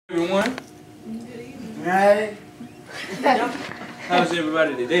Everyone. Good evening. Right. How's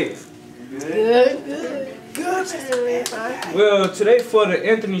everybody today? Good. Well, today for the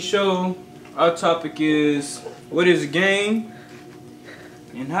Anthony Show, our topic is what is a gang,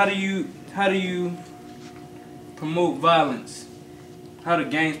 and how do you promote violence? How do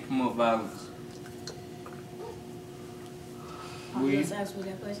gangs promote violence? Just ask me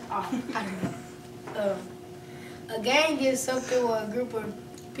that question. Oh, I don't know. A gang is something where a group of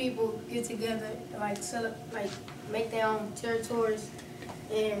people get together, like make their own territories,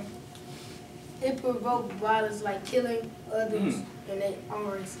 and it provoke violence, like killing others and their own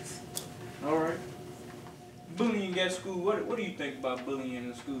races. All right. Bullying at school. What do you think about bullying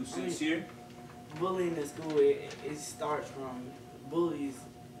in school, Sincere? Bullying in school, it starts from bullies.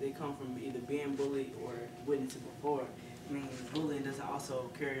 They come from either being bullied or witnessed it before. I mean, bullying doesn't also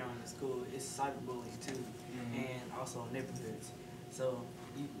carry on in school. It's cyberbullying too, and also neighborhoods. So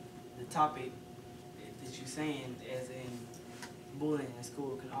the topic that you're saying, as in bullying in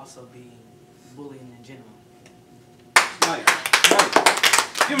school, can also be bullying in general. Nice.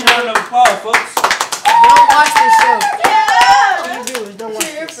 Give me a round of applause, folks. Don't watch this show. Yeah. Viewers, don't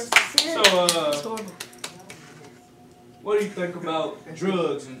watch this. So, what do you think about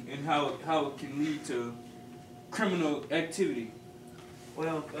drugs and how it can lead to criminal activity?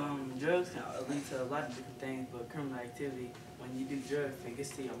 Well, drugs can lead to a lot of different things, but criminal activity, when you do drugs, it gets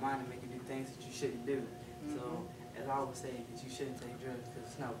to your mind and make you do things that you shouldn't do. So, as I would say, that you shouldn't take drugs because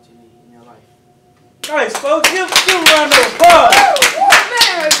it's not what you need in your life. Nice, folks. Give a round of applause.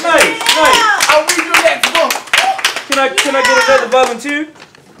 Nice. I'll read your next book. Can I get another volunteer?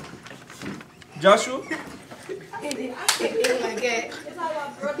 Joshua?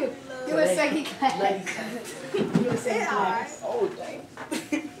 You were second class. Oh, dang.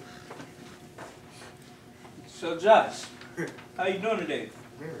 So, Josh, how you doing today?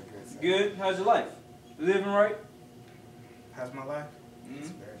 Very good, sir. Good? How's your life? Living right? How's my life? It's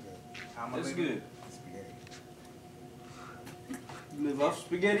very good. How am I That's living? good. Spaghetti. You live off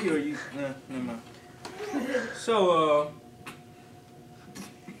spaghetti or you... Nah, never mind. So,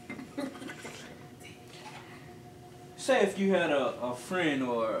 say if you had a friend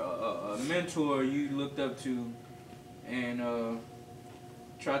or a mentor you looked up to and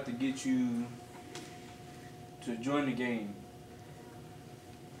tried to get you to join the game.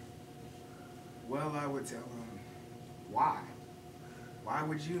 Well, I would tell them, why? Why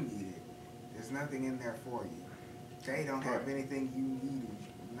would you need it? There's nothing in there for you. They don't have anything you need,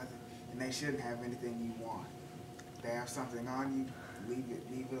 nothing, and they shouldn't have anything you want. If they have something on you, leave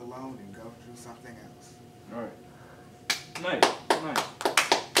it alone and go do something else. All right. Nice.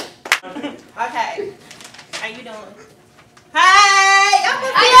 Okay. How you doing? Hey! How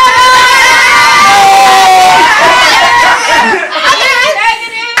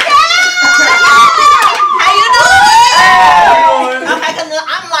you doing? Okay, cause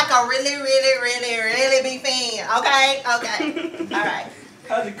I'm like a really big fan. Okay? All right.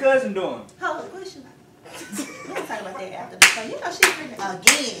 How's your cousin doing? Hold on, what's your... We'll talk about that after the show. You know she's pregnant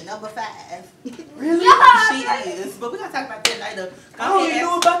again, number 5. Really? She is. But we're going to talk about that later. I only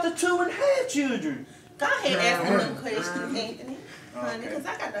knew about the 2.5 children. Go ahead and ask them questions, Anthony. Honey, because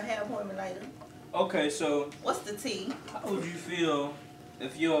I got to have appointment later. Okay, so... What's the tea? How would you feel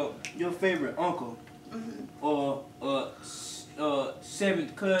if your favorite uncle or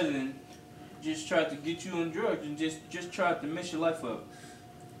 7th cousin just tried to get you on drugs and just tried to mess your life up?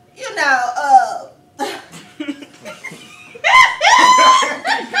 You know, I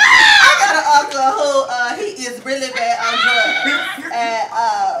got an uncle who he is really bad on drugs,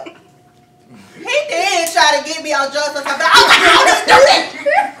 and he did try to get me on drugs sometimes, but I'm like, I didn't do that,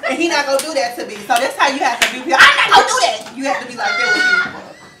 and he not gonna do that to me. So that's how you have to do people. I'm not gonna do that. You have to be like that with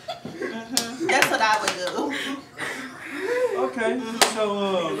people. That's what I would do. Okay, so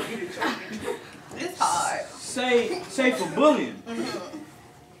It's hard. say for bullying.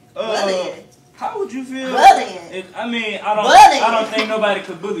 Bullying. How would you feel? Bullying. I mean, I don't think nobody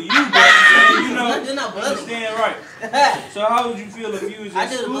could bully you, but you know, You're not bullying. understand right. So how would you feel if you was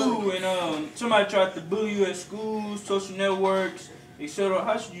at school and somebody tried to bully you at school, social networks, etc.?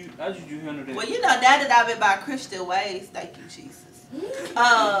 How should you handle that? Well, you know, now that I've been by Christian ways, thank you, Jesus.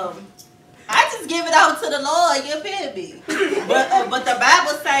 I just give it out to the Lord, you feel me? But the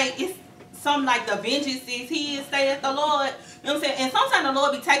Bible say it's something like the vengeance is His, saith the Lord. You know what I'm saying? And sometimes the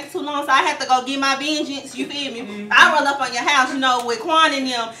Lord be taking too long, so I have to go get my vengeance. You feel me? I run up on your house, you know, with Quan and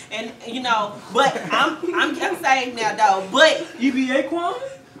them, and you know. But I'm saved now, though. But EBA Quan?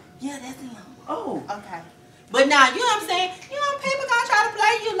 yeah, that's him. Oh. Okay. But now, you know what I'm saying? You know, people gonna try to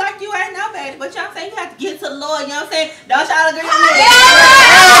play you like you ain't nobody. But you know what I'm saying? You have to get to the Lord, you know what I'm saying? Don't try to agree with me.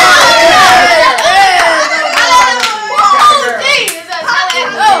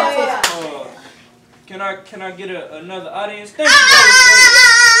 I get another audience? Thank you.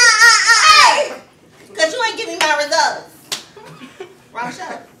 Hey! Cause you ain't giving me my results. Wrong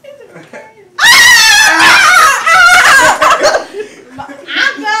show.